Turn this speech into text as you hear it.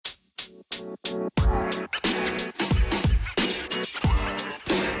Good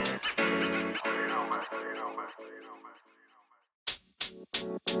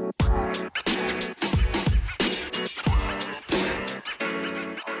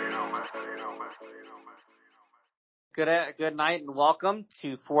night and welcome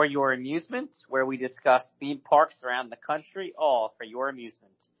to For Your Amusement, where we discuss theme parks around the country, all for your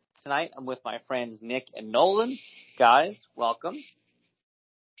amusement. Tonight, I'm with my friends Nick and Nolan. Guys, welcome.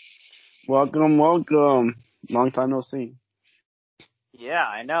 Welcome. Long time no see. Yeah,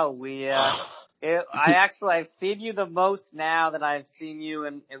 I know. I've seen you the most now than I've seen you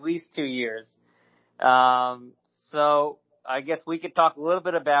in at least 2 years. So I guess we could talk a little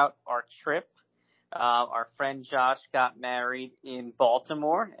bit about our trip. Our friend Josh got married in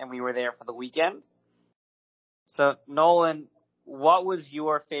Baltimore, and we were there for the weekend. So, Nolan, what was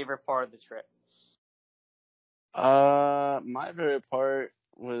your favorite part of the trip? My favorite part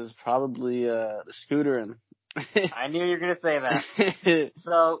was probably the scootering. I knew you were gonna say that.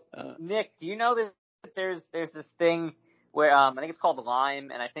 So, Nick, do you know that there's this thing where I think it's called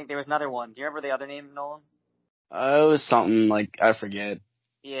Lime, and I think there was another one. Do you remember the other name, Nolan? It was something like I forget.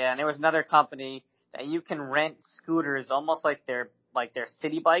 Yeah, and there was another company that you can rent scooters, almost like they're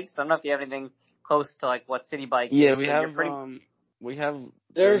city bikes. I don't know if you have anything close to like what city bike is. Yeah, we have.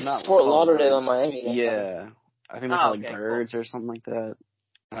 They're Fort Lauderdale and Miami. Yeah, I think they're called Birds or something like that.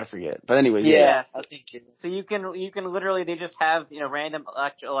 I forget, but anyways, yeah. I think so you can literally, they just have random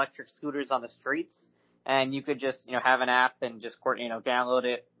electric scooters on the streets, and you could just have an app and just download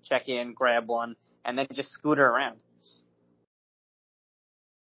it, check in, grab one, and then just scooter around.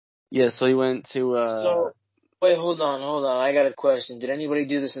 Yeah, so we went to. So, wait, hold on. I got a question. Did anybody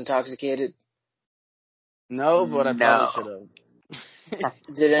do this intoxicated? No, but I probably should have.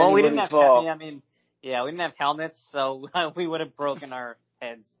 Did anybody we didn't fall? we didn't have helmets, so we would have broken our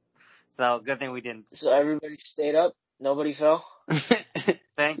heads. So good thing we didn't. So everybody stayed up? Nobody fell?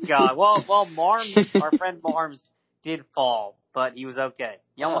 Thank God. Well, Marms, our friend Marms, did fall, but he was okay.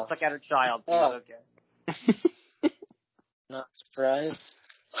 He almost took out her child, but he was okay. Not surprised.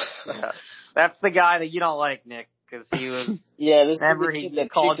 Yeah. That's the guy that you don't like, Nick, because he was. Yeah, this remember is the he kid that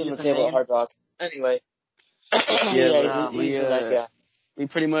called you you on the table at Hard Rock. Anyway. He's a nice guy. We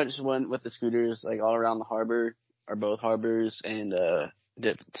pretty much went with the scooters like all around the harbor, or both harbors, and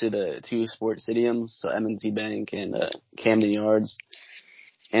dipped to the two sports stadiums, so M&T Bank and Camden Yards.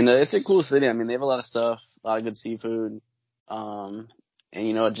 And it's a cool city. I mean, they have a lot of stuff, a lot of good seafood, and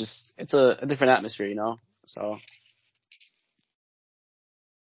it's a different atmosphere, so.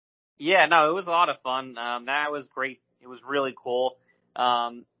 Yeah, no, it was a lot of fun. That was great. It was really cool.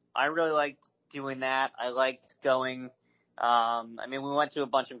 I really liked doing that. I liked going. We went to a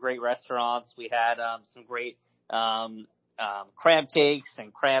bunch of great restaurants. We had some great crab cakes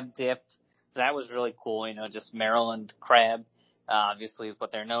and crab dip. So that was really cool. Just Maryland crab, obviously is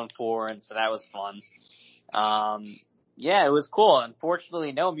what they're known for, and so that was fun. Yeah, it was cool.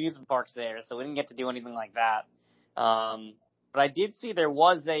 Unfortunately, no amusement parks there, so we didn't get to do anything like that. But I did see there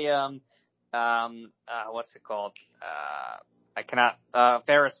was a what's it called?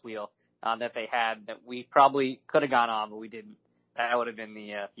 Ferris wheel that they had that we probably could have gone on, but we didn't. That would have been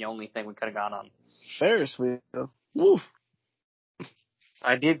the only thing we could have gone on. Ferris wheel. Woof.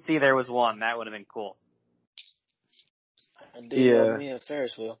 I did see there was one. That would have been cool. I did love me a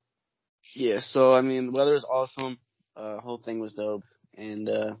Ferris wheel. Yeah, so the weather was awesome. Whole thing was dope. And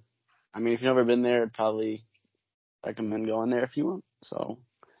if you've never been there, I'd probably recommend going there if you want. So,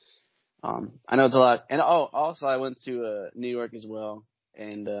 I know it's a lot. And also I went to New York as well.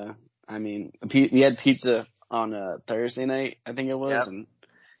 And we had pizza on Thursday night, I think it was, yep. And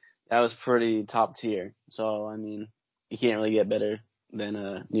that was pretty top tier. So you can't really get better than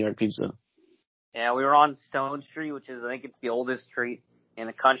New York pizza. Yeah, we were on Stone Street, which is, I think it's the oldest street in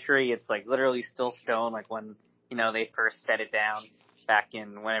the country. It's like literally still stone, like when they first set it down back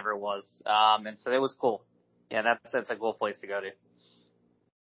in whenever it was. And so it was cool. Yeah, that's a cool place to go to.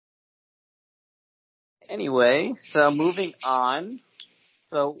 Anyway, so moving on.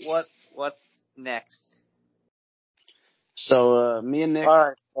 So what's next? So me and Nick. All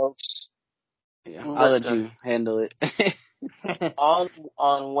right, folks. Yeah, I'll let you handle it.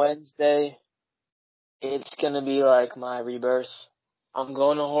 on Wednesday, it's gonna be like my rebirth. I'm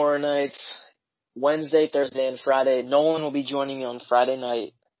going to Horror Nights Wednesday, Thursday, and Friday. Nolan will be joining me on Friday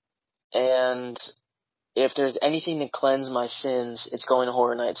night. And if there's anything to cleanse my sins, it's going to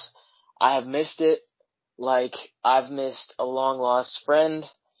Horror Nights. I have missed it. Like, I've missed a long lost friend.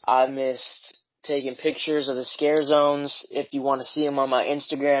 I missed taking pictures of the scare zones. If you want to see them on my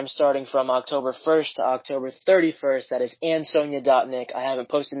Instagram, starting from October 1st to October 31st, that is ansonia.nick. I haven't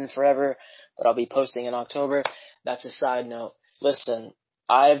posted in forever, but I'll be posting in October. That's a side note. Listen,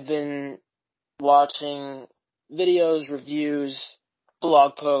 I've been watching videos, reviews,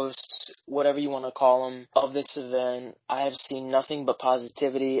 blog posts, whatever you want to call them, of this event. I have seen nothing but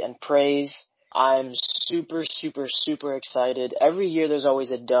positivity and praise. I'm super, super, super excited. Every year there's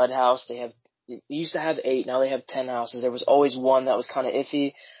always a dud house. They used to have 8, now they have 10 houses. There was always one that was kind of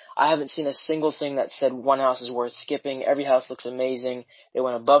iffy. I haven't seen a single thing that said one house is worth skipping. Every house looks amazing. They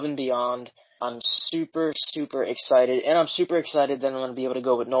went above and beyond. I'm super, super excited. And I'm super excited that I'm going to be able to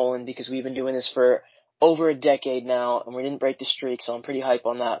go with Nolan because we've been doing this for over a decade now, and we didn't break the streak, so I'm pretty hype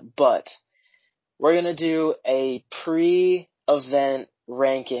on that. But we're going to do a pre-event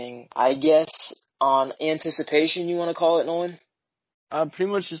ranking, I guess, on anticipation, you want to call it, Nolan?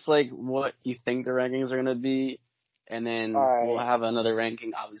 Pretty much just like what you think the rankings are gonna be, and then we'll have another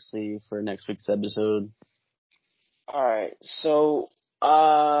ranking, obviously, for next week's episode. Alright, so,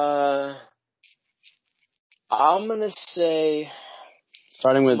 I'm gonna say...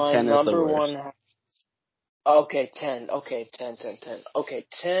 Starting with my 10 is the worst. Okay, 10. Okay, 10. Okay,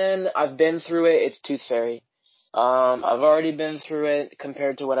 10, I've been through it. It's Tooth Fairy. I've already been through it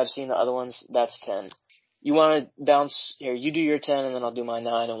compared to what I've seen the other ones. That's 10. You want to bounce here? You do your 10, and then I'll do my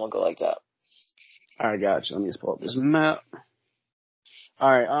 9, and we'll go like that. All right, gotcha. Let me just pull up this map. All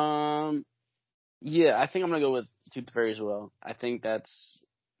right. Yeah, I think I'm gonna go with Tooth Fairy as well. I think that's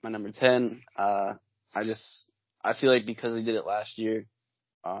my number 10. I feel like because they did it last year,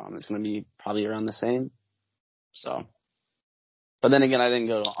 it's gonna be probably around the same. So, but then again, I didn't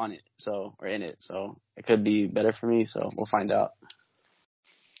go on it, or in it, so it could be better for me. So we'll find out.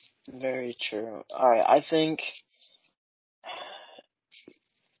 Very true. All right, I think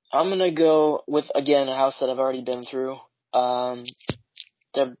I'm gonna go with, again, a house that I've already been through.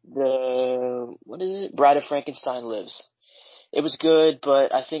 The what is it? Bride of Frankenstein Lives. It was good,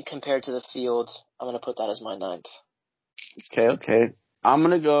 but I think compared to the field, I'm gonna put that as my 9th. Okay. I'm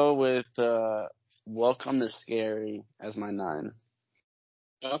gonna go with Welcome to Scary as my 9.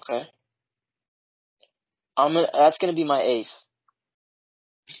 Okay. That's gonna be my 8th.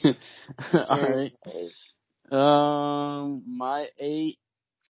 All right. My 8.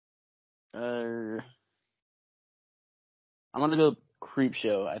 I'm gonna go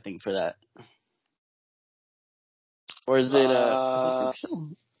Creepshow, I think, for that. Or is it Creepshow?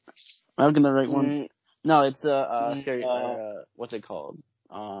 Am I looking at the right one? No, it's scary. What's it called?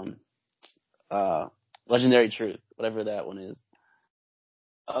 Legendary Truth, whatever that one is.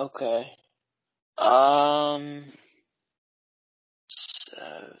 Okay. 7.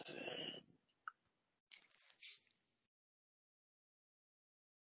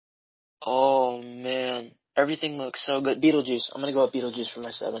 Oh man, everything looks so good. Beetlejuice. I'm gonna go with Beetlejuice for my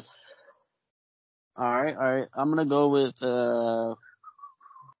 7. All right. I'm gonna go with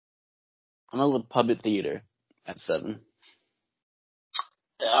Puppet Theater at 7.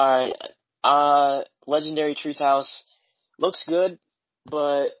 All right. Legendary Truth House looks good,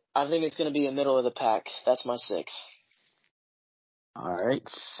 but I think it's gonna be a middle of the pack. That's my 6. All right,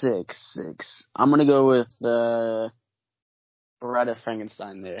 6. I'm gonna go with Bride of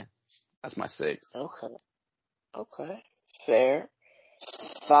Frankenstein there. That's my 6. Okay. Fair.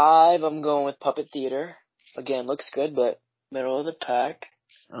 5, I'm going with Puppet Theater. Again, looks good, but middle of the pack.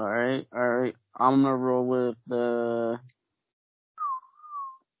 All right. I'm gonna roll with I'm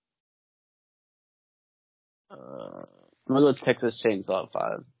gonna go with Texas Chainsaw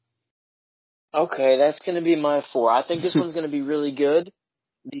 5. Okay, that's gonna be my 4. I think this one's gonna be really good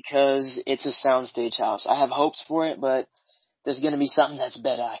because it's a soundstage house. I have hopes for it, but there's gonna be something that's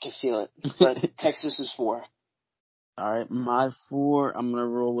better. I can feel it. But Texas is 4. All right, my 4. I'm gonna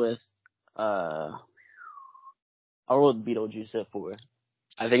roll with I'll roll with Beetlejuice at 4.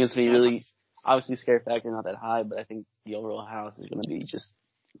 I think it's gonna be really, obviously scare factor not that high, but I think the overall house is gonna be just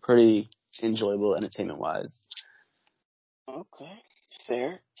pretty enjoyable entertainment wise. Okay,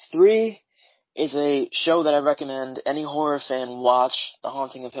 fair. 3 is a show that I recommend any horror fan watch, The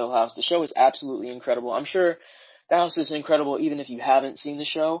Haunting of Hill House. The show is absolutely incredible. I'm sure the house is incredible even if you haven't seen the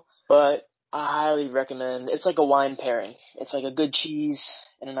show, but I highly recommend. It's like a wine pairing. It's like a good cheese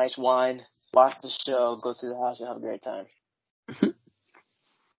and a nice wine. Watch the show, go through the house, and have a great time.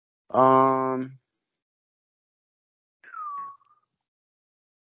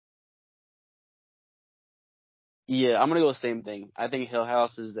 Yeah, I'm gonna go with the same thing. I think Hill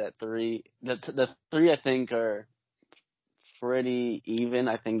House is at 3. The 3 I think are pretty even.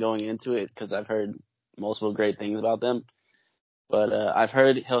 I think going into it because I've heard multiple great things about them. But I've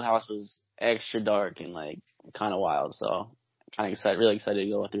heard Hill House was extra dark and like kind of wild, so kind of really excited to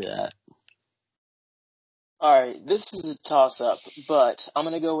go through that. All right, this is a toss-up, but I'm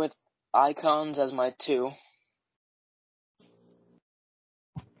gonna go with Icons as my 2.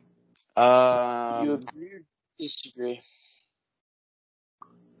 You agree or disagree?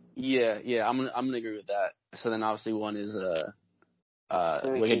 Yeah, I'm gonna agree with that. So then obviously one is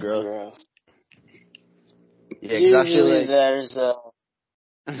Wicked Grove. Yeah, Usually like, there's Go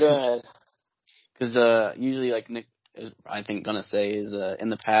ahead. Because usually, like Nick is, I think, gonna say is in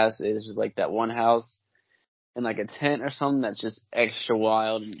the past it's just like that one house in like a tent or something that's just extra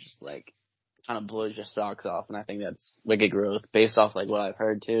wild and just like kind of blows your socks off. And I think that's Wicked Growth based off like what I've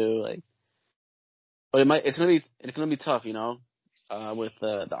heard too. Like, but it's gonna be tough, with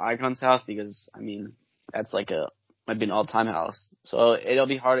the Icons house because I mean that's like might be an all time house. So it'll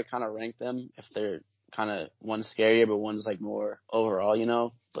be hard to kind of rank them if they're kind of one's scarier but one's like more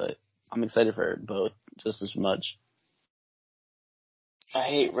overall. But I'm excited for both just as much. I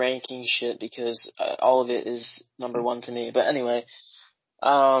hate ranking shit because all of it is number 1 to me. But anyway,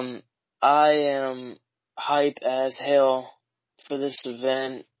 I am hype as hell for this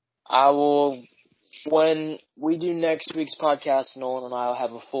event. When we do next week's podcast, Nolan and I will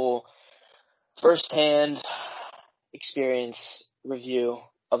have a full first-hand experience review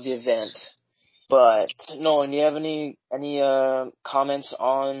of the event. But Nolan, do you have any comments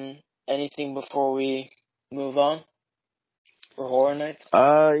on anything before we move on for Horror Nights?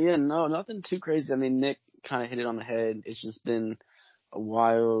 Yeah, no, nothing too crazy. I mean, Nick kind of hit it on the head. It's just been a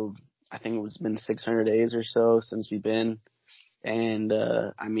while. I think it's been 600 days or so since we've been, and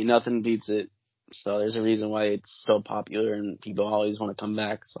I mean, nothing beats it. So there's a reason why it's so popular and people always want to come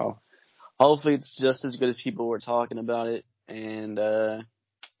back. So hopefully it's just as good as people were talking about it. And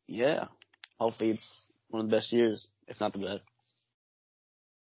yeah, hopefully it's one of the best years, if not the best.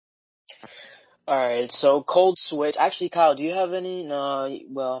 Alright, so Cold Switch. Actually, Kyle, do you have any? No,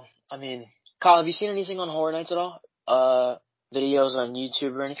 well, I mean, Kyle, have you seen anything on Horror Nights at all? Videos on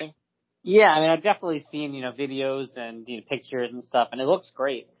YouTube or anything? Yeah, I mean, I've definitely seen, videos and, pictures and stuff, and it looks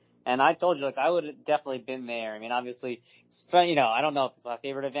great. And I told you, like, I would have definitely been there. I mean, obviously, I don't know if it's my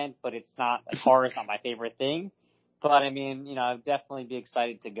favorite event, but it's not, like, horror is not my favorite thing. But, I mean, I'd definitely be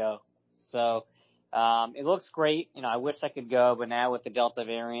excited to go. So, it looks great. I wish I could go, but now with the Delta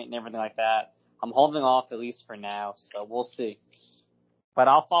variant and everything like that, I'm holding off at least for now. So we'll see. But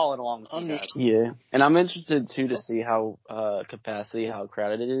I'll follow it along with you guys. Yeah, and I'm interested too to see how how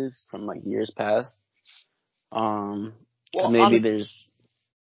crowded it is from like years past. Well, maybe there's.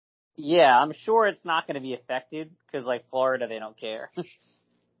 Yeah, I'm sure it's not going to be affected because like Florida, they don't care.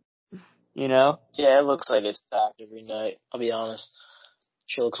 Yeah, it looks like it's packed every night. I'll be honest.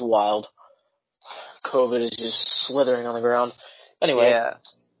 She looks wild. COVID is just slithering on the ground. Anyway. Yeah.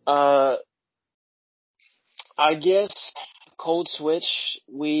 I guess Cold Switch,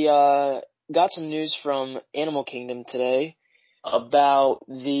 we got some news from Animal Kingdom today about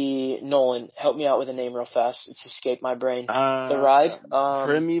the Nolan. Help me out with the name real fast. It's escaped my brain. The ride,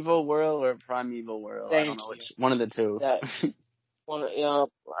 Primeval World or Primeval World. I don't know which one of the two.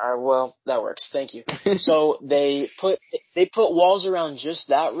 Well, that works. Thank you. So they put walls around just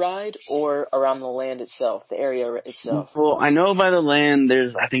that ride or around the land itself, the area itself? Well, I know by the land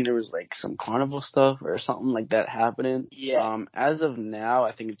I think there was like some carnival stuff or something like that happening. Yeah. As of now,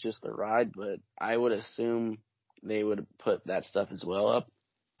 I think it's just the ride, but I would assume they would put that stuff as well up.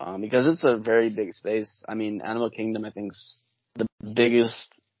 Because it's a very big space. I mean, Animal Kingdom, I think, is the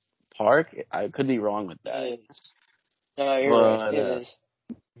biggest park. I could be wrong with that. It is. No, you're right. It is.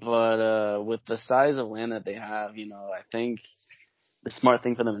 But with the size of land that they have, I think the smart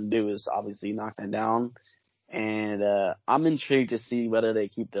thing for them to do is obviously knock that down. And I'm intrigued to see whether they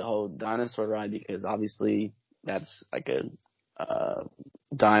keep the whole dinosaur ride because obviously that's like a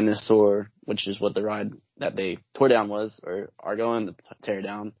dinosaur, which is what the ride that they tore down was or are going to tear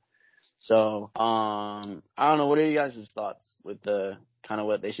down. So I don't know. What are you guys' thoughts with the kind of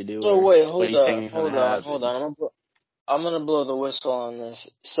what they should do? So wait, hold on. I'm gonna blow the whistle on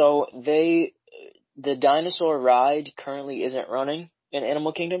this. So the dinosaur ride currently isn't running in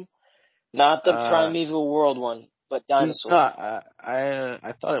Animal Kingdom, not the Primeval World one, but dinosaur. No,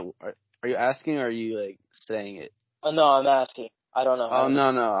 I thought it. Are you asking or are you like saying it? No, I'm asking. I don't know. Oh no,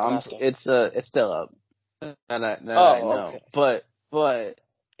 I'm asking. It's still up. I know. Okay. But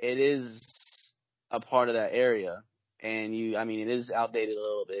it is a part of that area, and it is outdated a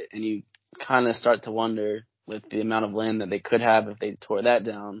little bit, and you kind of start to wonder with the amount of land that they could have if they tore that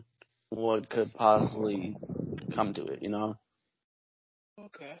down, what could possibly come to it,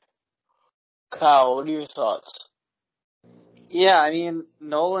 Okay. Kyle, what are your thoughts? Yeah, I mean,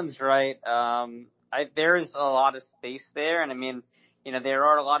 Nolan's right. There's a lot of space there, and I mean, there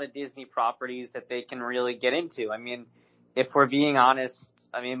are a lot of Disney properties that they can really get into. I mean, if we're being honest,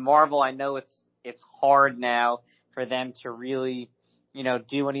 I mean, Marvel, I know it's hard now for them to really,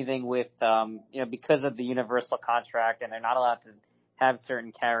 do anything with, because of the Universal contract, and they're not allowed to have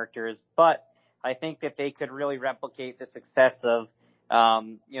certain characters, but I think that they could really replicate the success of,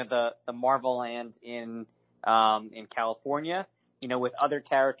 the Marvel Land in California, with other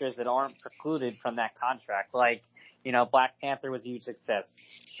characters that aren't precluded from that contract. Like, Black Panther was a huge success.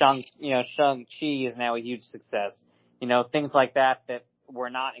 Shang-Chi is now a huge success. Things like that were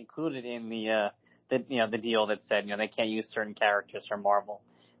not included in the deal that said, they can't use certain characters from Marvel.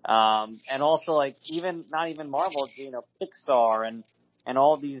 And also like not even Marvel, Pixar and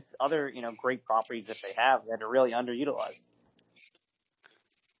all these other, great properties that they have that are really underutilized.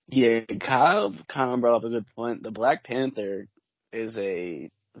 Yeah, Kyle kind of brought up a good point. The Black Panther is a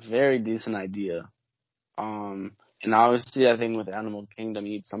very decent idea. And obviously I think with Animal Kingdom,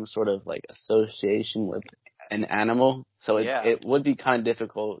 you need some sort of like association with an animal. So it would be kind of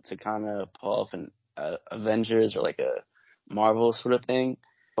difficult to kind of pull off an Avengers or like a Marvel sort of thing.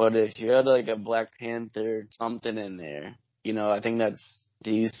 But if you had like a Black Panther something in there, I think that's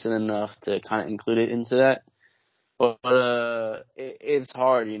decent enough to kind of include it into that. But it's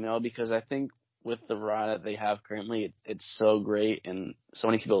hard, because I think with the ride that they have currently, it's so great and so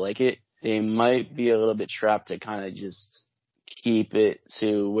many people like it. They might be a little bit trapped to kind of just keep it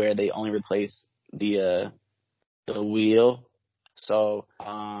to where they only replace the wheel. So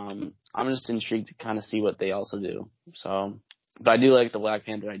I'm just intrigued to kind of see what they also do. So, but I do like the Black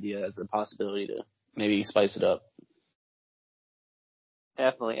Panther idea as a possibility to maybe spice it up.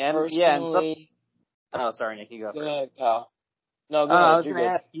 Definitely, and personally, oh, sorry, Nick, you go first. Go ahead, pal. No, go ahead. I was going to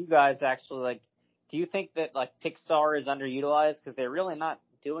ask you guys actually, like, do you think that like Pixar is underutilized because they're really not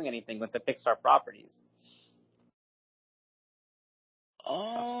doing anything with the Pixar properties?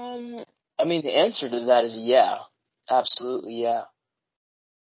 I mean, the answer to that is yeah, absolutely, yeah.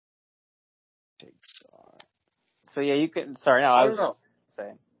 Pixar. So yeah, you could. Sorry, no, I was just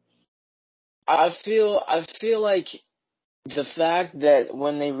saying. I feel like the fact that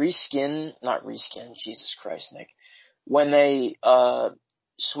when they not reskin, Jesus Christ, Nick, when they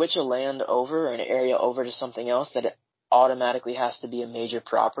switch a land over, an area over to something else, that it automatically has to be a major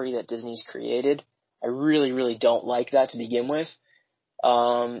property that Disney's created. I really, really don't like that to begin with.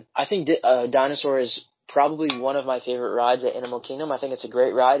 I think Dinosaur is probably one of my favorite rides at Animal Kingdom. I think it's a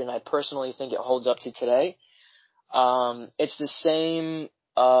great ride, and I personally think it holds up to today. It's the same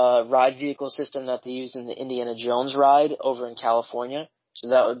ride vehicle system that they used in the Indiana Jones ride over in California, so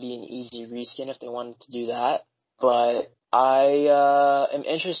that would be an easy reskin if they wanted to do that. But I am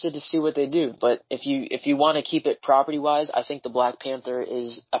interested to see what they do. But if you want to keep it property-wise, I think the Black Panther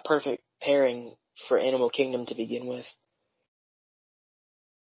is a perfect pairing for Animal Kingdom to begin with.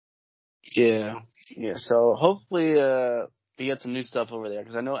 Yeah. So hopefully we get some new stuff over there,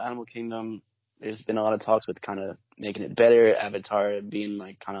 because I know Animal Kingdom, there's been a lot of talks with kind of making it better, Avatar being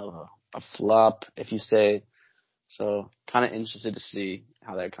like kind of a flop, if you say. So kind of interested to see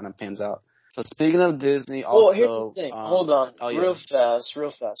how that kind of pans out. So speaking of Disney, also... Well, here's the thing. Hold on. Real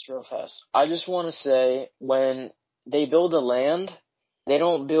fast. I just want to say, when they build a land, they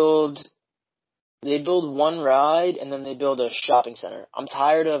build one ride and then they build a shopping center. I'm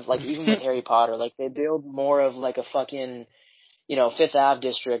tired of, like, even with Harry Potter, like, they build more of, like, a fucking, Fifth Ave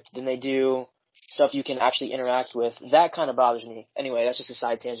district than they do stuff you can actually interact with. That kind of bothers me. Anyway, that's just a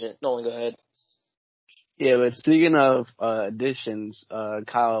side tangent. Nolan, go ahead. Yeah, but speaking of additions,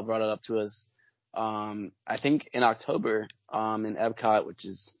 Kyle brought it up to us. I think in October, in Epcot, which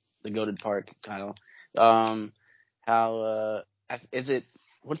is the goated park, Kyle. Is it?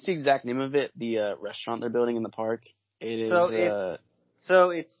 What's the exact name of it? The restaurant they're building in the park. It is. So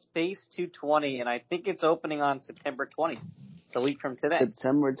it's Space 220, and I think it's opening on September 20th. It's a week from today.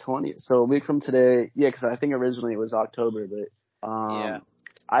 September 20th. So a week from today. Yeah, because I think originally it was October, but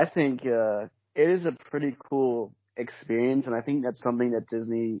I think it is a pretty cool experience, and I think that's something that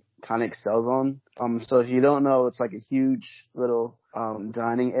Disney kind of excels on. So if you don't know, it's like a huge little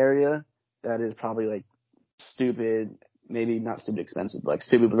dining area that is probably like stupid, maybe not stupid expensive, but like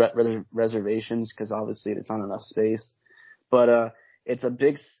stupid reservations, because obviously it's not enough space. But it's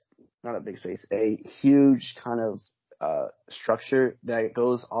a huge kind of structure that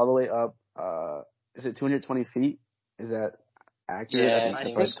goes all the way up. Is it 220 feet? Is that accurate? Yeah, I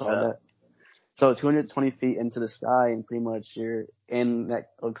think that's what it's called. That. So 220 feet into the sky, and pretty much you're in that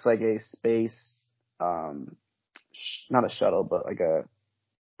looks like a space, not a shuttle, but like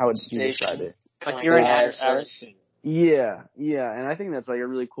how would you describe it? Like you're in outer space. Yeah, and I think that's like a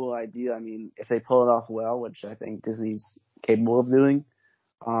really cool idea. I mean, if they pull it off well, which I think Disney's capable of doing.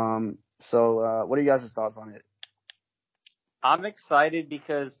 What are you guys' thoughts on it? I'm excited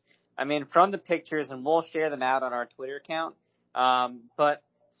because, I mean, from the pictures, and we'll share them out on our Twitter account. But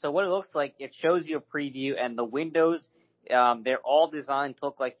so what it looks like, it shows you a preview, and the windows, they're all designed to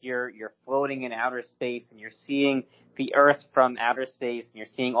look like you're floating in outer space, and you're seeing the Earth from outer space, and you're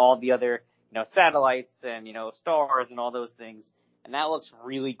seeing all the other, satellites and, stars and all those things. And that looks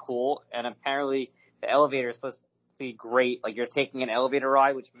really cool. And apparently the elevator is supposed to be great. Like, you're taking an elevator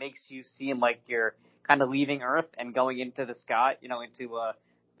ride, which makes you seem like you're kind of leaving Earth and going into the sky, into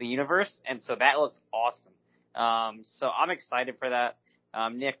the universe. And so that looks awesome. So I'm excited for that.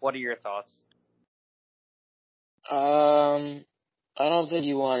 Nick, what are your thoughts? I don't think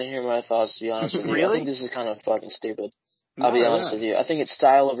you want to hear my thoughts, to be honest with you. Really? I think this is kind of fucking stupid. No, I'll be honest with you. I think it's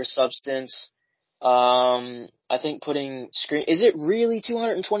style over substance. I think putting screen, is it really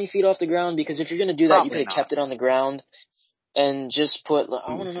 220 feet off the ground? Because if you're going to do that, Probably you could have not. kept it on the ground and just put,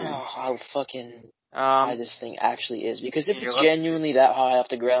 I want to know how fucking high this thing actually is. Because if it's genuinely that high off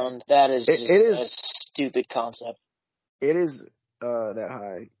the ground, that is just a stupid concept. It is, that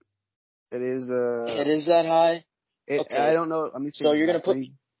high. It is, It is that high? Okay. I don't know. Let me see. So you're going to put...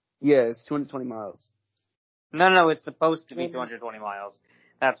 Yeah, it's 220 miles. No, it's supposed to be 220 miles.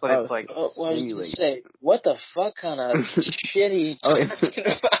 That's what it's like. Well, I was going to say, what the fuck kind of shitty talking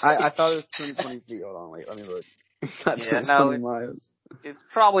about? I thought it was 220 feet. Hold on, wait, let me look. It's not 220 miles. It's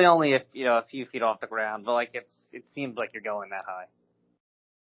probably only a few feet off the ground, but like it seems like you're going that high.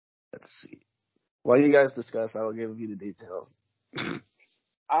 Let's see. While you guys discuss, I will give you the details.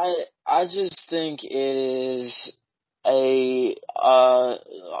 I just think it is it's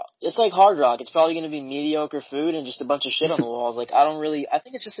like Hard Rock. It's probably going to be mediocre food and just a bunch of shit on the walls. Like, I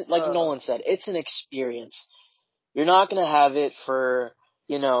think it's just, like Nolan said, it's an experience. You're not going to have it for,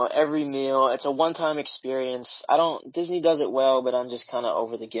 every meal. It's a one-time experience. Disney does it well, but I'm just kind of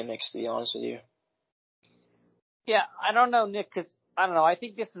over the gimmicks, to be honest with you. Yeah, I don't know, Nick, because, I don't know, I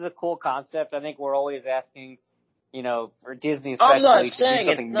think this is a cool concept. I think we're always asking, for Disney especially. I'm not saying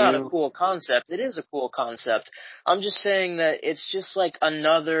it's not new. a cool concept. It is a cool concept. I'm just saying that it's just like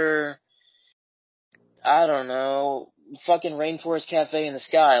another, I don't know, fucking Rainforest Cafe in the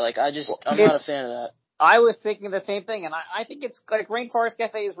sky. Like, I'm not a fan of that. I was thinking the same thing, and I think it's like Rainforest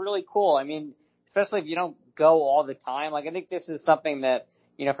Cafe is really cool. I mean, especially if you don't go all the time. Like, I think this is something that,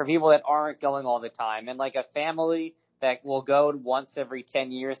 for people that aren't going all the time, and like a family that will go once every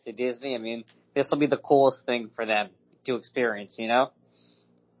 10 years to Disney, I mean, this will be the coolest thing for them to experience,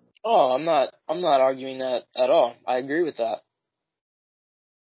 Oh, I'm not arguing that at all. I agree with that.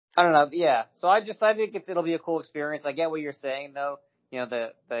 I don't know, yeah. So I think it'll be a cool experience. I get what you're saying though.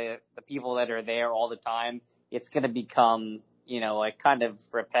 The people that are there all the time, it's gonna become, like kind of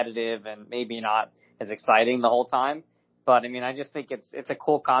repetitive and maybe not as exciting the whole time. But I mean, I just think it's a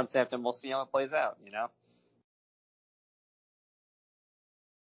cool concept, and we'll see how it plays out,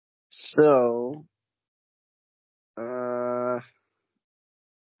 So, I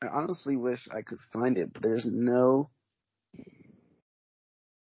honestly wish I could find it, but there's no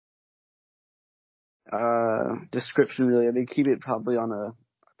description really. They keep it probably on a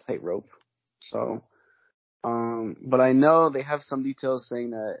tightrope. So, but I know they have some details saying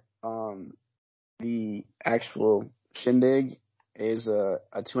that the actual shindig is a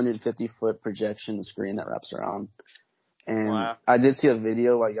 250-foot projection screen that wraps around. And wow. I did see a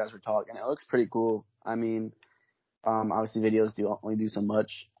video while you guys were talking. It looks pretty cool. I mean, obviously videos only do so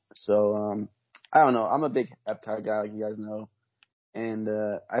much. So, I don't know. I'm a big Epcot guy, like you guys know. And,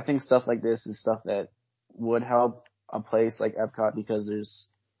 I think stuff like this is stuff that would help a place like Epcot because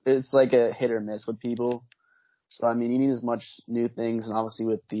it's like a hit or miss with people. So, I mean, you need as much new things, and obviously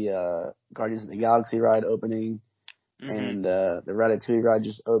with the, Guardians of the Galaxy ride opening and, the Ratatouille ride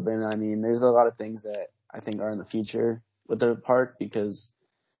just opened. I mean, there's a lot of things that I think are in the future with the park because,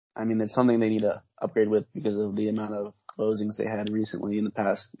 I mean, it's something they need to upgrade with because of the amount of closings they had recently in the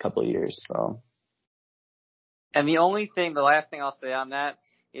past couple of years. So. And the last thing I'll say on that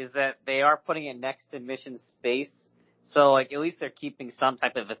is that they are putting it next to Mission Space. So, like, at least they're keeping some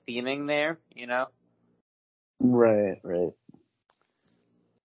type of a theming there, Right.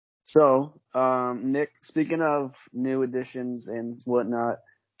 So, Nick, speaking of new additions and whatnot,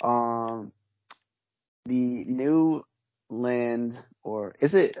 the new land, or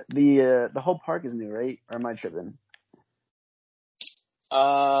is it the whole park is new, right? Or am I tripping?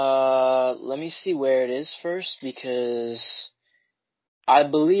 Let me see where it is first because I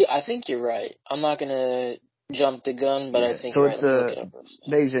think you're right. I'm not gonna jump the gun, but I think so you're it's right. Let me look it up first.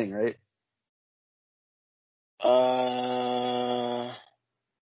 Beijing, right?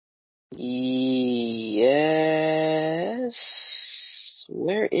 Yes.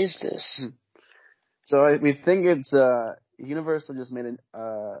 Where is this? So we think it's Universal just made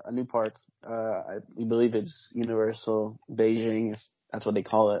a new park. We believe it's Universal Beijing, if that's what they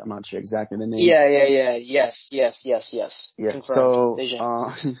call it. I'm not sure exactly the name. Yeah. Yes. Yeah. Confirmed.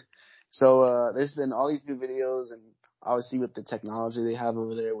 Beijing. There's been all these new videos, and obviously with the technology they have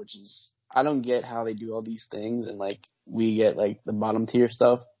over there, which is I don't get how they do all these things, and like we get like the bottom tier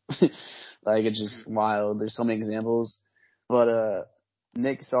stuff. Like it's just wild. There's so many examples, but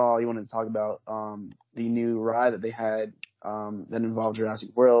Nick saw you wanted to talk about the new ride that they had that involved Jurassic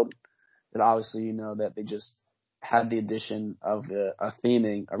World. That obviously you know that they just had the addition of a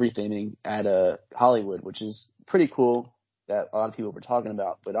retheming at Hollywood, which is pretty cool that a lot of people were talking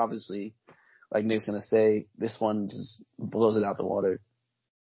about. But obviously, like Nick's gonna say, this one just blows it out the water.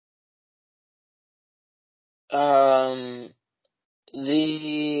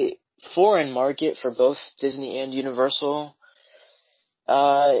 The foreign market for both Disney and Universal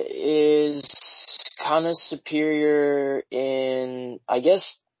is kind of superior in, I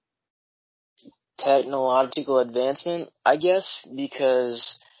guess, technological advancement, I guess,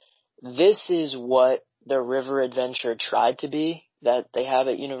 because this is what the River Adventure tried to be that they have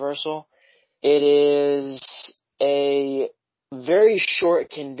at Universal. It is a very short,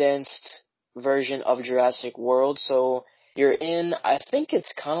 condensed version of Jurassic World. So you're in, I think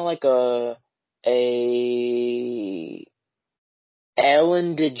it's kind of like a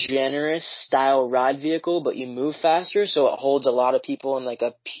Ellen DeGeneres style ride vehicle, but you move faster, so it holds a lot of people in like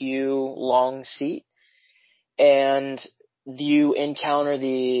a pew long seat. And you encounter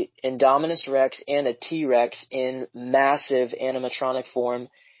the Indominus Rex and a T-Rex in massive animatronic form.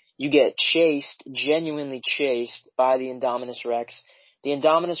 You get genuinely chased by the Indominus Rex. The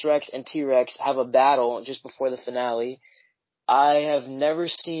Indominus Rex and T-Rex have a battle just before the finale. I have never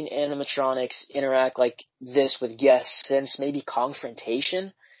seen animatronics interact like this with guests since maybe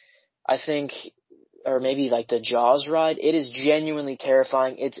Confrontation, I think, or maybe like the Jaws ride. It is genuinely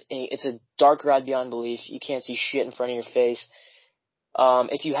terrifying. It's a dark ride beyond belief. You can't see shit in front of your face.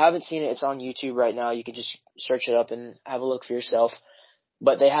 If you haven't seen it, it's on YouTube right now. You can just search it up and have a look for yourself.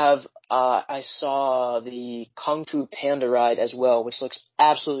 But they have, I saw the Kung Fu Panda ride as well, which looks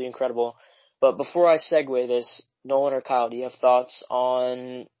absolutely incredible. But before I segue this, Nolan or Kyle, do you have thoughts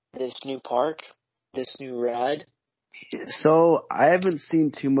on this new park, this new ride? So I haven't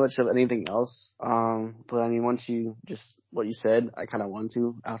seen too much of anything else. But I mean, once you just what you said, I kind of want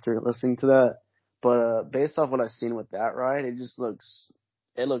to after listening to that. But based off what I've seen with that ride, it looks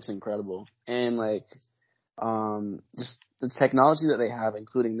incredible, and like just the technology that they have,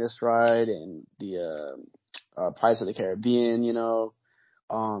 including this ride and the Pirates of the Caribbean.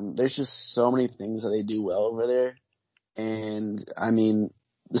 There's just so many things that they do well over there, and I mean,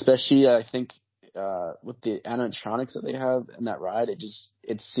 especially I think with the animatronics that they have in that ride,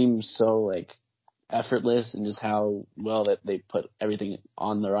 it seems so like effortless, and just how well that they put everything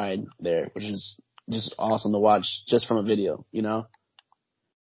on the ride there, which is just awesome to watch just from a video.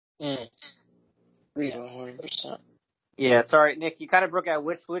 Agreed 100%. Yeah, sorry, Nick, you kind of broke out.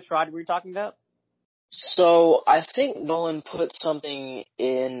 Which ride were you talking about? So I think Nolan put something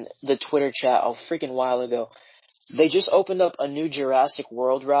in the Twitter chat a freaking while ago. They just opened up a new Jurassic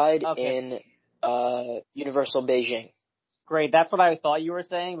World ride in Universal Beijing. Great, that's what I thought you were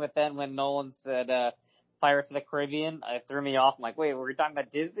saying, but then when Nolan said Pirates of the Caribbean, it threw me off. I'm like, wait, were we talking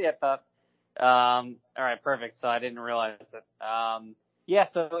about Disney? I thought, all right, perfect. So I didn't realize it. Yeah,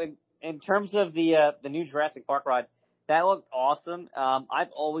 so in terms of the new Jurassic Park ride, that looked awesome.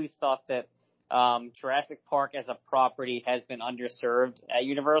 I've always thought that Jurassic Park as a property has been underserved at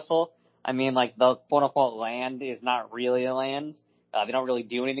Universal. I mean, like the quote unquote land is not really a land. They don't really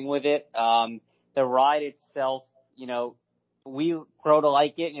do anything with it. The ride itself, we grow to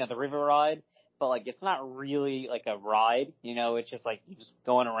like it, the river ride, but like it's not really like a ride, it's just like you're just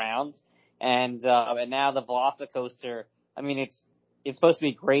going around. And now the Velocicoaster, I mean, it's supposed to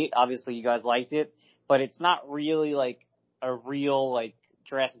be great. Obviously you guys liked it, but it's not really like a real like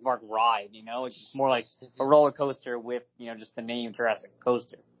Jurassic Park ride, it's just more like a roller coaster with, just the name Jurassic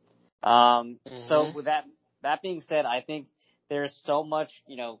Coaster. So with that being said, I think there's so much,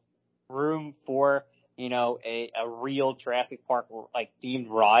 room for, a real Jurassic Park like themed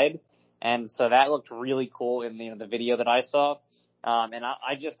ride. And so that looked really cool in the video that I saw. And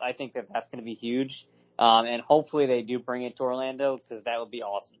I think that that's going to be huge. And hopefully they do bring it to Orlando because that would be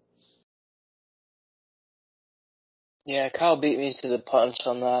awesome. Yeah, Kyle beat me to the punch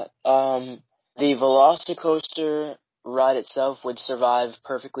on that. The Velocicoaster ride itself would survive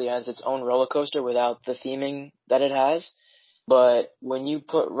perfectly as its own roller coaster without the theming that it has. But when you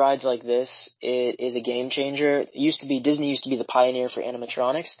put rides like this, it is a game changer. Disney used to be the pioneer for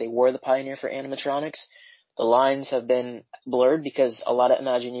animatronics. They were the pioneer for animatronics. The lines have been blurred because a lot of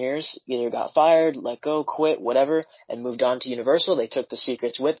Imagineers either got fired, let go, quit, whatever, and moved on to Universal. They took the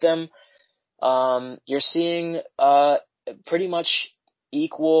secrets with them. You're seeing pretty much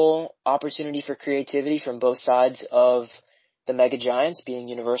equal opportunity for creativity from both sides of the mega giants, being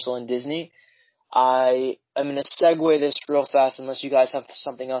Universal and Disney. I'm going to segue this real fast unless you guys have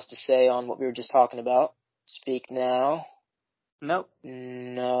something else to say on what we were just talking about. Speak now. Nope.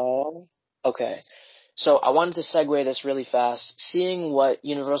 No. Okay. So I wanted to segue this really fast. Seeing what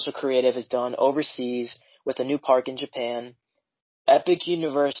Universal Creative has done overseas with a new park in Japan, Epic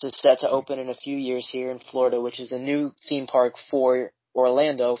Universe is set to open in a few years here in Florida, which is a new theme park for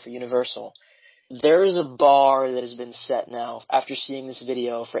Orlando for Universal. There is a bar that has been set now after seeing this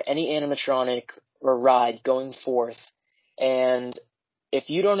video for any animatronic or ride going forth. And if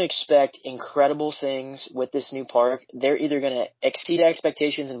you don't expect incredible things with this new park, they're either going to exceed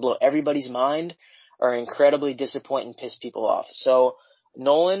expectations and blow everybody's mind or incredibly disappoint and piss people off. So,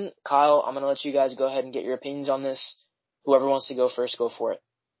 Nolan, Kyle, I'm going to let you guys go ahead and get your opinions on this. Whoever wants to go first, go for it.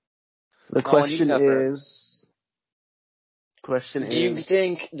 The question is, do you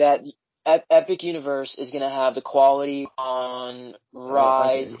think that Epic Universe is going to have the quality on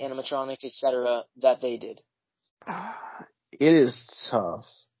rides, animatronics, etc. that they did? It is tough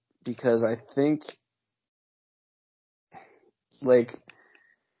because I think, like,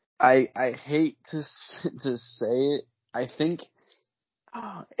 I hate to say it. I think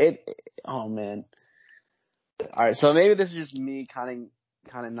it. Oh man. All right, so maybe this is just me kind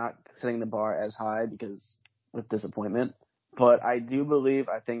of not setting the bar as high because with disappointment. But I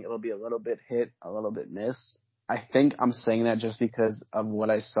think it'll be a little bit hit, a little bit miss. I think I'm saying that just because of what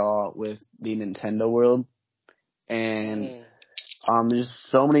I saw with the Nintendo World. And there's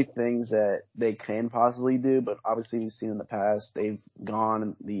so many things that they can possibly do, but obviously we've seen in the past they've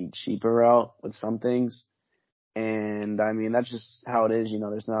gone the cheaper route with some things. And I mean, that's just how it is,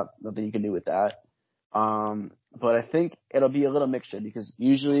 there's nothing you can do with that. But I think it'll be a little mixture because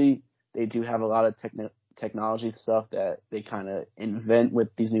usually they do have a lot of technology stuff that they kind of invent with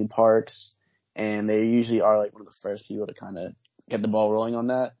these new parks, and they usually are like one of the first people to kind of get the ball rolling on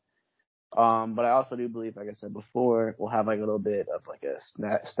that. But I also do believe, like I said before, we'll have like a little bit of like a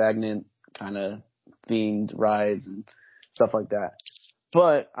stagnant kind of themed rides and stuff like that.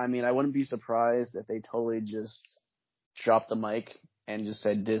 But I mean, I wouldn't be surprised if they totally just dropped the mic and just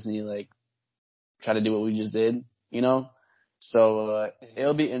said Disney, like, try to do what we just did, So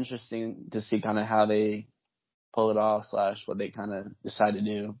it'll be interesting to see kind of how they pull it off / what they kind of decide to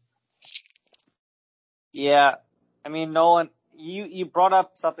do. Yeah, I mean, Nolan, you brought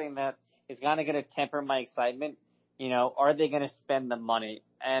up something that is kind of going to temper my excitement. Are they going to spend the money?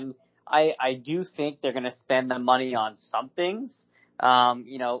 And I do think they're going to spend the money on some things.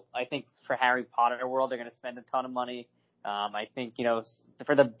 I think for Harry Potter World, they're going to spend a ton of money. I think,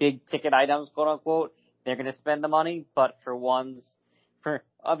 for the big ticket items, quote unquote, they're going to spend the money, but for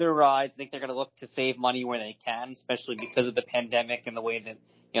other rides, I think they're going to look to save money where they can, especially because of the pandemic and the way that,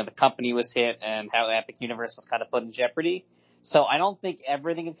 the company was hit and how Epic Universe was kind of put in jeopardy. So I don't think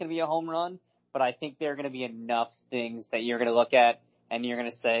everything is going to be a home run, but I think there are going to be enough things that you're going to look at and you're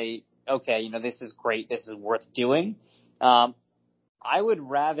going to say, okay, this is great. This is worth doing. I would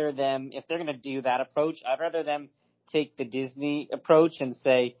rather them, if they're going to do that approach, I'd rather them take the Disney approach and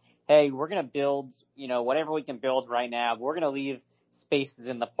say, hey, we're going to build, whatever we can build right now. We're going to leave spaces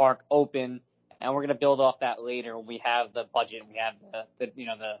in the park open, and we're going to build off that later when we have the budget and we have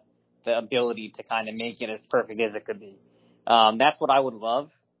the ability to kind of make it as perfect as it could be. That's what I would love.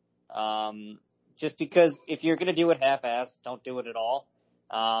 Just because if you're going to do it half-assed, don't do it at all.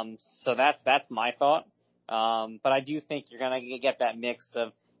 So that's my thought. But I do think you're going to get that mix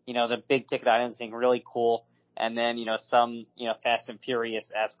of, the big ticket items being really cool. And then, some, Fast and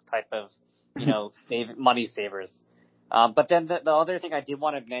Furious-esque type of, money savers. But then the other thing I did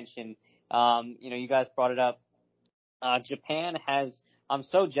want to mention, you guys brought it up. Japan I'm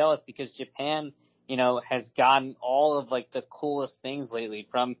so jealous because Japan, has gotten all of like the coolest things lately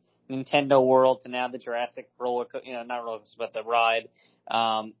from Nintendo World to now the Jurassic not roller coaster, but the ride.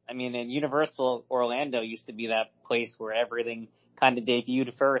 And Universal Orlando used to be that place where everything kind of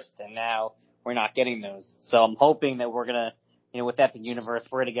debuted first, and now we're not getting those. So I'm hoping that we're going to, with Epic Universe,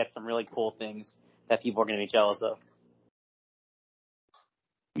 we're going to get some really cool things that people are going to be jealous of.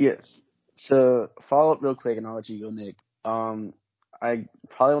 Yeah. So follow up real quick, and I'll let you go, Nick. I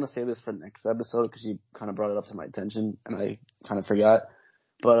probably want to say this for next episode because you kind of brought it up to my attention and I kind of forgot.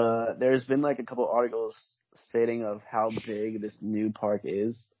 But there's been like a couple articles stating of how big this new park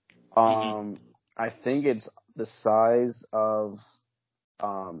is. I think it's the size of,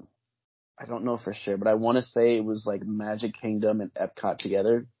 I don't know for sure, but I want to say it was like Magic Kingdom and Epcot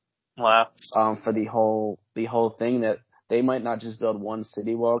together. Wow. For the whole thing, that they might not just build one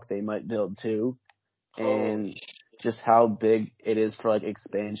city walk, they might build two. And just how big it is for like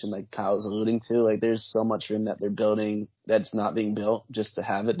expansion, like Kyle's alluding to, like there's so much room that they're building that's not being built just to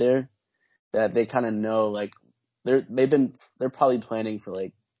have it there, that they kind of know, like they're probably planning for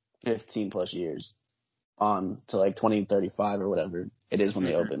like 15 plus years on to like 2035 or whatever it is when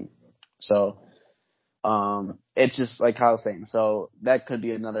they open. So it's just like Kyle's saying, so that could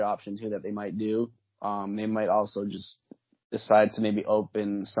be another option too that they might do. They might also just decide to maybe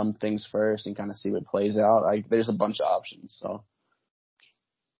open some things first and kind of see what plays out. Like there's a bunch of options. So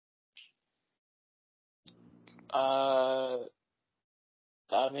I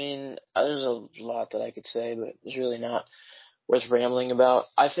mean, there's a lot that I could say, but it's really not worth rambling about.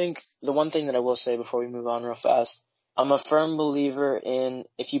 I think the one thing that I will say before we move on real fast, I'm a firm believer in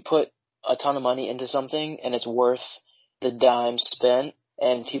if you put a ton of money into something and it's worth the dime spent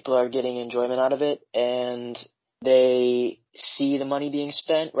and people are getting enjoyment out of it and they see the money being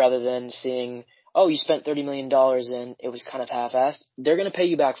spent rather than seeing, oh, you spent $30 million and it was kind of half-assed, they're going to pay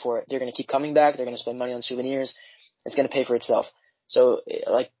you back for it. They're going to keep coming back. They're going to spend money on souvenirs. It's going to pay for itself. So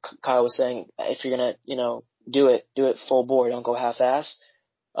like Kyle was saying, if you're going to, do it full bore. Don't go half-assed.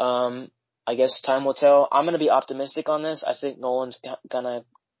 I guess time will tell. I'm going to be optimistic on this. I think Nolan's going to,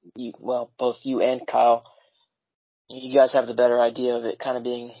 both you and Kyle, you guys have the better idea of it kind of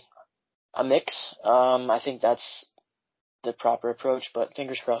being a mix. I think that's the proper approach, but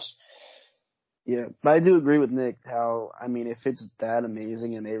fingers crossed. Yeah, but I do agree with Nick how, I mean, if it's that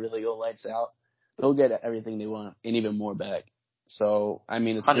amazing and they really go lights out, they'll get everything they want and even more back. So, I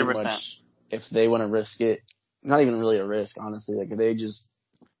mean, it's 100%. pretty much, if they want to risk it, not even really a risk, honestly. Like, if they just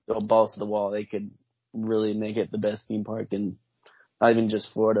go balls to the wall, they could really make it the best theme park in not even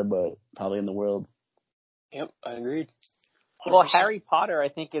just Florida, but probably in the world. Yep, I agreed. 100%. Well, Harry Potter, I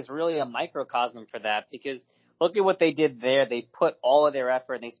think, is really a microcosm for that because look at what they did there. They put all of their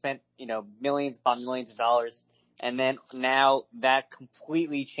effort and they spent, millions upon millions of dollars. And then now that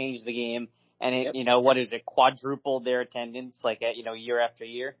completely changed the game. And it, quadrupled their attendance, like, year after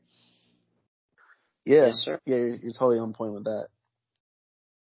year. Yeah. Yes, sir. Yeah, you're totally on point with that.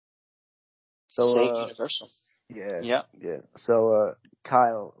 So, Save Universal. Yeah. So,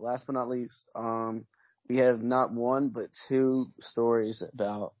 Kyle, last but not least, we have not one, but two stories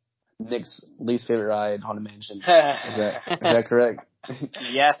about Nick's least favorite ride, Haunted Mansion. Is that correct?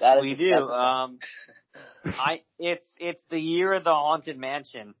 Yes, we do. It's the year of the Haunted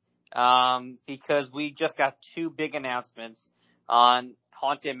Mansion, because we just got two big announcements on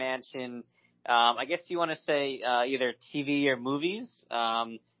Haunted Mansion. I guess you want to say, either TV or movies,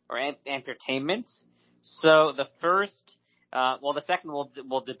 or entertainment. So the first, the second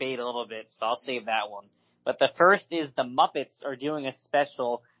we'll debate a little bit, so I'll save that one. But the first is the Muppets are doing a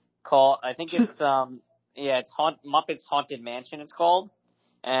special called, I think it's, it's Muppets Haunted Mansion it's called.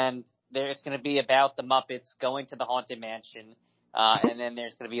 And it's going to be about the Muppets going to the Haunted Mansion. And then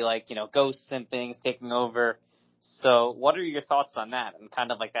there's going to be ghosts and things taking over. So what are your thoughts on that and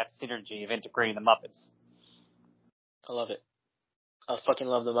kind of like that synergy of integrating the Muppets? I love it. I fucking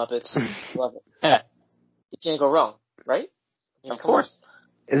love the Muppets. Love it. You can't go wrong, right? Of course.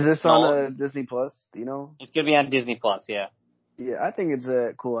 Is this on Disney Plus? Do you know? It's going to be on Disney Plus, yeah. Yeah, I think it's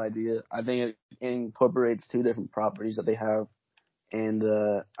a cool idea. I think it incorporates two different properties that they have. And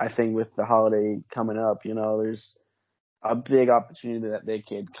I think with the holiday coming up, there's a big opportunity that they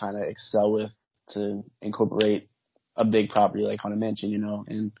could kind of excel with to incorporate a big property like Haunted Mansion,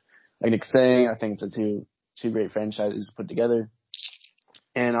 And like Nick's saying, I think it's two great franchises put together.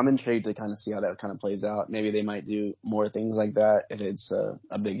 And I'm intrigued to kind of see how that kind of plays out. Maybe they might do more things like that if it's a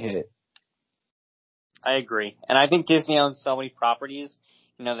big hit. I agree. And I think Disney owns so many properties,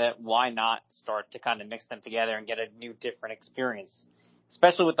 that why not start to kind of mix them together and get a new, different experience,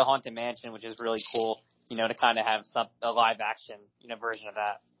 especially with the Haunted Mansion, which is really cool, to kind of have a live action, version of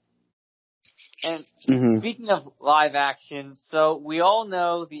that. And Speaking of live action, so we all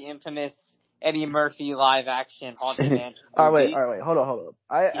know the infamous Eddie Murphy live action Haunted Mansion movie. All right, hold on.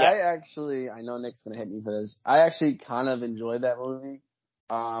 I know Nick's gonna hit me for this. I actually kind of enjoyed that movie.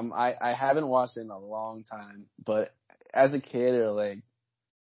 I haven't watched it in a long time, but as a kid or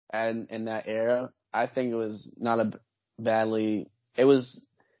and in that era, I think it was not it was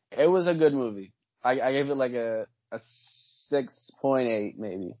a good movie. I gave it like a 6.8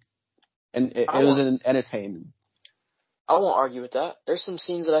 maybe. And it was an entertainment. I won't argue with that. There's some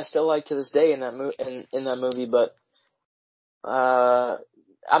scenes that I still like to this day in that movie, but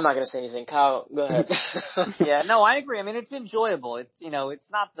I'm not gonna say anything. Kyle, go ahead. Yeah, no, I agree. I mean, it's enjoyable. It's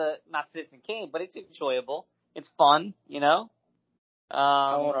it's not Citizen Kane, but it's enjoyable. It's fun,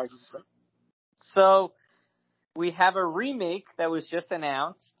 I won't argue with that. So we have a remake that was just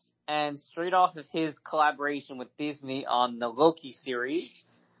announced, and straight off of his collaboration with Disney on the Loki series,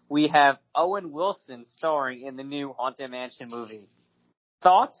 we have Owen Wilson starring in the new Haunted Mansion movie.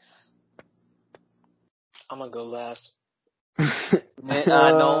 Thoughts? I'm gonna go last.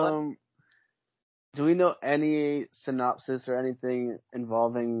 Nolan? Do we know any synopsis or anything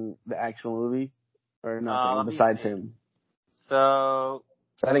involving the actual movie? Or nothing besides him? So,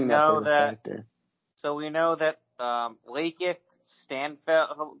 I think that's a factor. So we know that Lakeith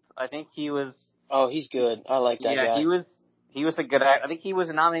Stanfield, I think he was... Oh, he's good. I like that guy. Yeah, he was a good actor. I think he was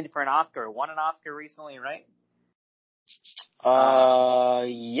nominated for an Oscar. Won an Oscar recently, right?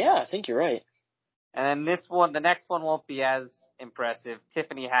 Yeah, I think you're right. And then the next one won't be as impressive.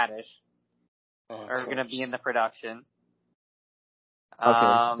 Tiffany Haddish are going to be in the production.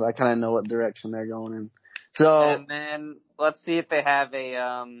 Okay, so I kind of know what direction they're going in. So, and then let's see if they have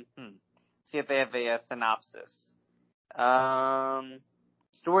a synopsis.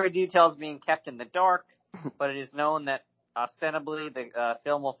 Story details being kept in the dark, but it is known that ostensibly the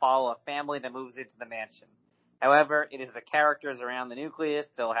film will follow a family that moves into the mansion. However, it is the characters around the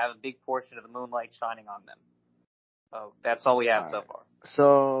nucleus that will have a big portion of the moonlight shining on them. So that's all we have so far.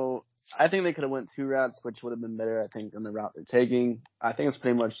 So I think they could have went two routes, which would have been better, I think, than the route they're taking. I think it's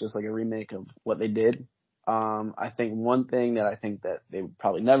pretty much just like a remake of what they did. I think one thing that I think that they would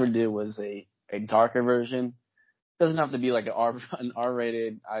probably never do was a darker version. It doesn't have to be like an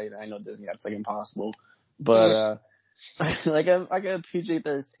R-rated. I know Disney, that's like impossible, but like a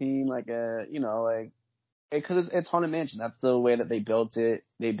PG-13, because it's Haunted Mansion. That's the way that they built it.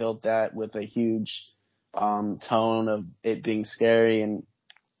 They built that with a huge tone of it being scary and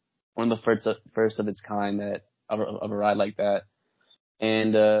one of the first of its kind that of a ride like that.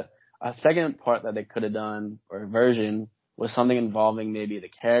 And a second part that they could have done, or version, was something involving maybe the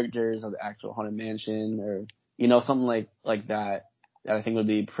characters of the actual Haunted Mansion, or something like that I think would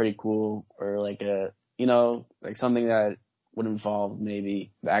be pretty cool, or like something that would involve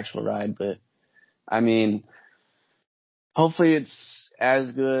maybe the actual ride. But I mean, hopefully it's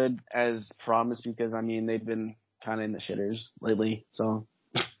as good as promised, because I mean they've been kind of in the shitters lately. So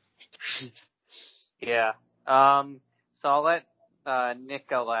yeah. So I'll let Nick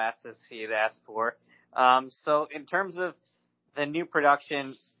go last, as he had asked for. So in terms of the new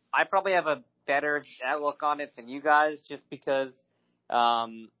production, I probably have a better outlook on it than you guys, just because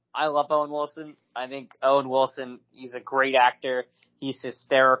I love Owen Wilson. I think Owen Wilson, he's a great actor. He's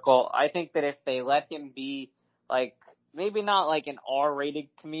hysterical. I think that if they let him be like, maybe not like an R-rated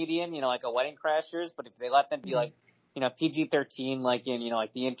comedian, like a Wedding Crashers, but if they let them be like, PG-13, like in,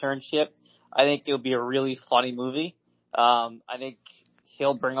 like The Internship, I think it would be a really funny movie. I think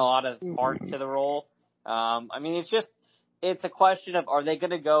he'll bring a lot of heart to the role. I mean, it's a question of, are they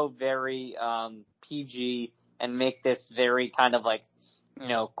going to go very PG and make this very kind of like,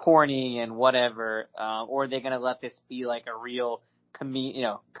 corny and whatever, or are they going to let this be like a real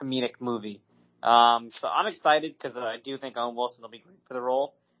comedic movie? So I'm excited because I do think Owen Wilson will be great for the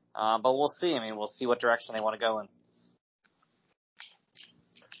role. But we'll see. I mean, we'll see what direction they want to go in.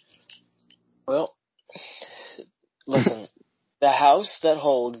 Well, listen, the house that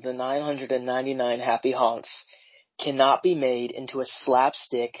holds the 999 happy haunts cannot be made into a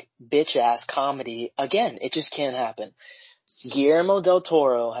slapstick, bitch-ass comedy. Again, it just can't happen. Guillermo del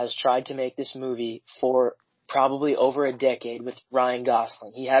Toro has tried to make this movie for probably over a decade with Ryan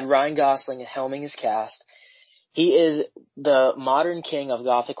Gosling. He had Ryan Gosling helming his cast. He is the modern king of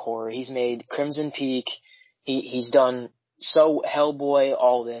gothic horror. He's made Crimson Peak. He's done Hellboy,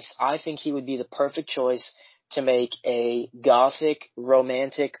 all this. I think he would be the perfect choice to make a gothic,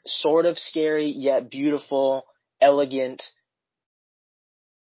 romantic, sort of scary, yet beautiful, elegant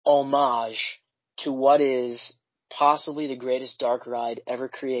homage to what is possibly the greatest dark ride ever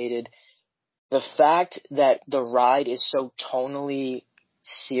created. The fact that the ride is so tonally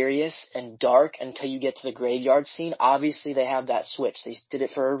serious and dark until you get to the graveyard scene, obviously they have that switch. They did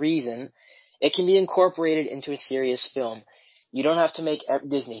it for a reason. It can be incorporated into a serious film. You don't have to make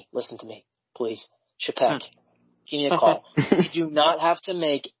Disney, listen to me, please. Chapek, give me a call. You do not have to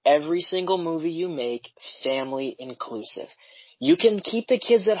make every single movie you make family inclusive. You can keep the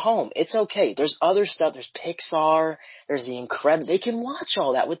kids at home. It's okay. There's other stuff. There's Pixar. There's The Incredibles. They can watch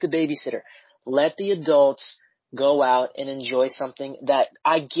all that with the babysitter. Let the adults go out and enjoy something that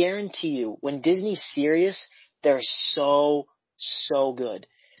I guarantee you, when Disney's serious, they're so good.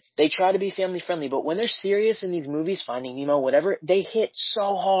 They try to be family friendly, but when they're serious in these movies, Finding Nemo, whatever, they hit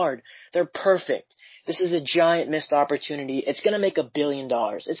so hard. They're perfect. This is a giant missed opportunity. It's going to make $1 billion.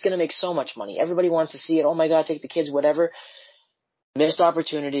 It's going to make so much money. Everybody wants to see it. Oh my God, take the kids, whatever. Missed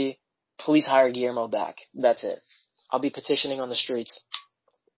opportunity. Please hire Guillermo back. That's it. I'll be petitioning on the streets.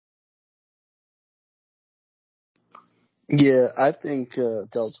 Yeah, I think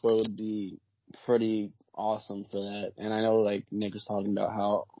Del Toro would be pretty awesome for that. And I know, like, Nick was talking about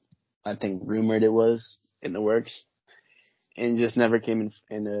how I think rumored it was in the works and just never came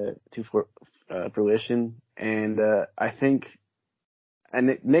to fruition. And I think,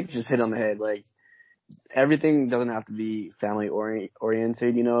 and Nick just hit on the head, like, everything doesn't have to be family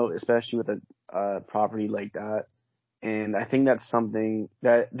oriented, you know, especially with a property like that. And I think that's something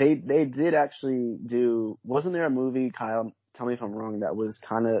that they did actually do. Wasn't there a movie, Kyle, tell me if I'm wrong, that was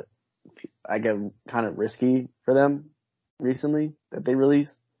kind of risky for them recently that they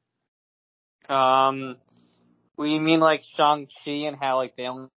released? Well, you mean like Shang-Chi and how like they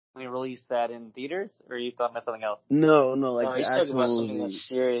only released that in theaters, or you thought about something else? No, like No, the he's talking about actual something movie. that's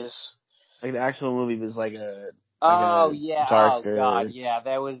serious. Like the actual movie was like a Yeah. darker. Oh God, yeah.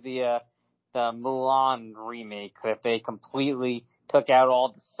 That was the Mulan remake that they completely took out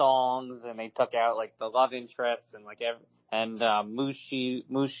all the songs and they took out like the love interests and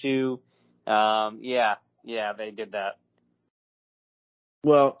Mushu. Yeah, they did that.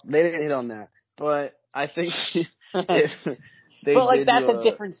 Well, they didn't hit on that, but I think if they but like did that's do a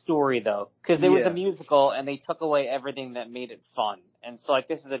different story though, because it was a Yeah. musical and they took away everything that made it fun, and so like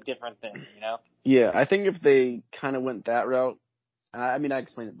this is a different thing, you know? Yeah, I think if they kind of went that route, I mean, I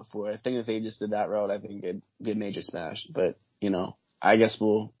explained it before. I think if they just did that route, I think it'd be a major smash. But, you know, I guess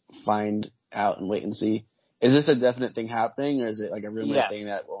we'll find out and wait and see. Is this a definite thing happening, or is it like a rumor thing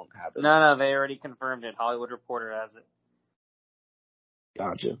that won't happen? No, they already confirmed it. Hollywood Reporter has it.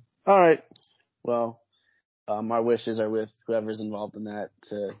 Gotcha. All right. Well, my wishes are with whoever's involved in that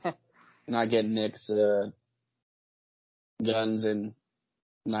to not get Nick's guns and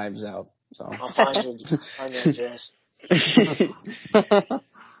knives out. So I'll find your address.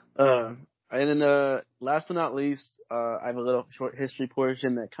 And then last but not least, I have a little short history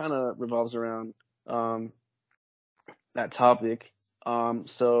portion that kind of revolves around that topic. Around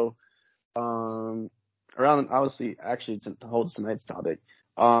obviously actually to hold tonight's topic.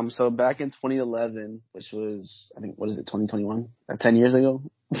 So back in 2011, which was, I think, what is it, 2021? 10 years ago?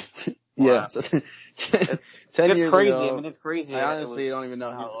 Yeah. So 10 it's years crazy. ago. I mean, it's crazy. I honestly don't even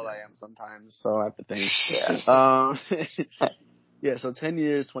know how old I am sometimes, so I have to think. Yeah, so 10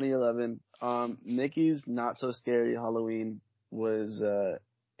 years, 2011, Mickey's Not So Scary Halloween was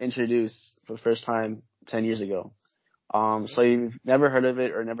introduced for the first time 10 years ago. So you've never heard of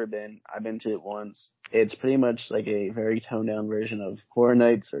it or never been. I've been to it once. It's pretty much like a very toned down version of Horror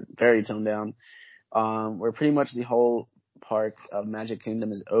Nights, or very toned down, where pretty much the whole park of Magic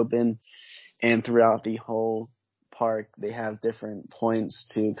Kingdom is open, and throughout the whole park they have different points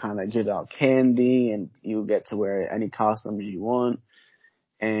to kind of give out candy, and you get to wear any costumes you want.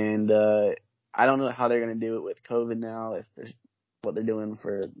 And I don't know how they're going to do it with COVID now, what they're doing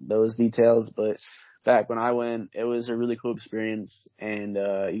for those details, but back when I went, it was a really cool experience, and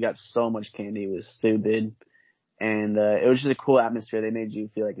you got so much candy, it was stupid. And it was just a cool atmosphere. They made you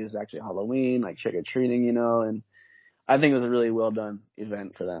feel like it was actually Halloween, like trick-or-treating, you know, and I think it was a really well-done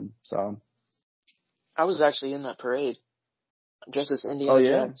event for them. So I was actually in that parade, dressed as Indiana Oh,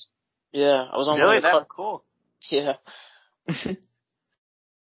 yeah? Jones. Yeah, I was on Really? one of the That's cars. cool. Yeah.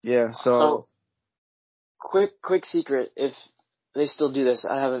 Yeah, So, quick secret, if they still do this,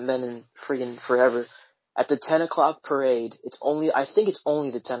 I haven't been in friggin' forever. At the 10 o'clock parade, I think it's only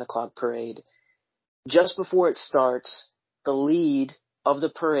the 10 o'clock parade. Just before it starts, the lead of the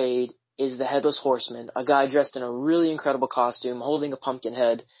parade is the Headless Horseman, a guy dressed in a really incredible costume, holding a pumpkin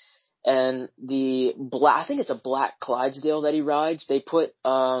head. And I think it's a black Clydesdale that he rides. They put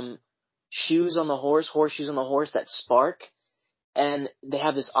horseshoes on the horse that spark. And they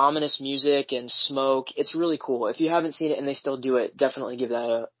have this ominous music and smoke. It's really cool. If you haven't seen it and they still do it, definitely give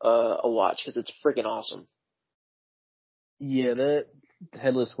that a watch, because it's freaking awesome. Yeah, that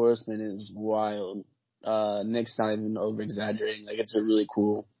Headless Horseman is wild. Nick's not even over exaggerating. Like, it's a really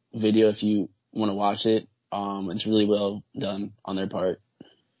cool video if you want to watch it. It's really well done on their part.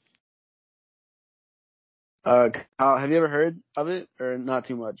 Kyle, have you ever heard of it, or not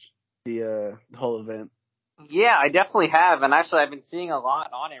too much? The whole event. Yeah, I definitely have, and actually I've been seeing a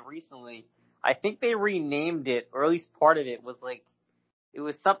lot on it recently. I think they renamed it, or at least part of it was like, it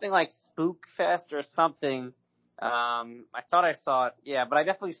was something like Spook Fest or something, I thought I saw it. Yeah, but I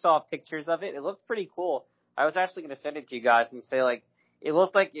definitely saw pictures of it. It looked pretty cool. I was actually going to send it to you guys and say like it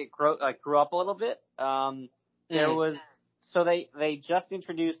looked like it grew up a little bit. There was so they just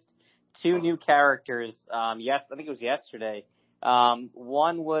introduced 2 new characters. Yes, I think it was yesterday.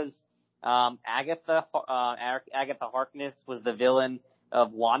 One was Agatha. Agatha Harkness was the villain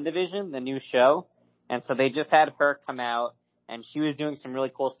of WandaVision, the new show, and so they just had her come out, and she was doing some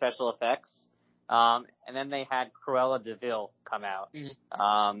really cool special effects. And then they had Cruella de Vil come out.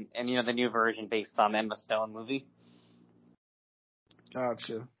 And the new version based on the Emma Stone movie.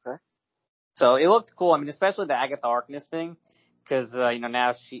 Gotcha. Okay. So it looked cool. I mean, especially the Agatha Harkness thing, because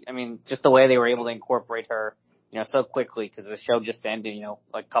now just the way they were able to incorporate her, so quickly, because the show just ended,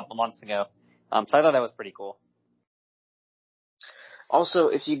 like a couple months ago. So I thought that was pretty cool. Also,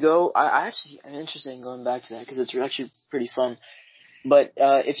 if you go, I'm interested in going back to that because it's actually pretty fun. But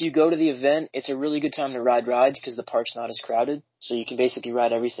if you go to the event, it's a really good time to ride rides because the park's not as crowded. So you can basically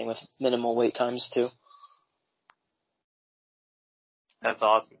ride everything with minimal wait times too. That's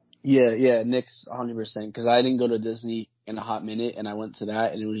awesome. Yeah, Nick's 100%. Because I didn't go to Disney in a hot minute, and I went to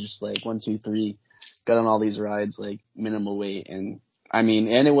that, and it was just like 1, 2, 3, got on all these rides like minimal wait, and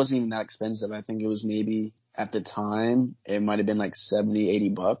it wasn't even that expensive. I think it was maybe at the time it might have been like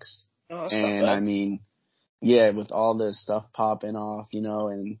 $70-$80. Oh, that's and not bad. Yeah, with all the stuff popping off,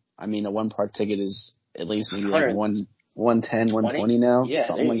 and a 1 park ticket is at least maybe like 110, 120 now,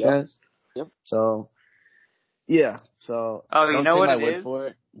 something like that. Yep. So, yeah. So, you know what it is? For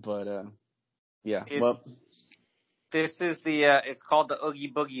it, but yeah. This is it's called the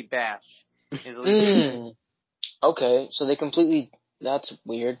Oogie Boogie Bash. Okay, so that's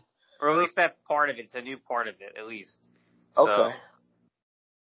weird. Or at least that's part of it. It's a new part of it, at least. So. Okay.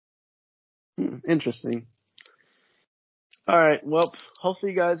 Interesting. All right. Well,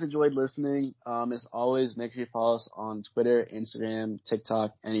 hopefully you guys enjoyed listening. As always, make sure you follow us on Twitter, Instagram,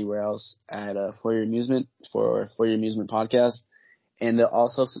 TikTok, anywhere else at For Your Amusement podcast. And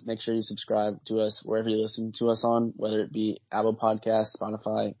also make sure you subscribe to us wherever you listen to us on, whether it be Apple Podcasts,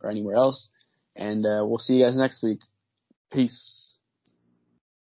 Spotify, or anywhere else. And we'll see you guys next week. Peace.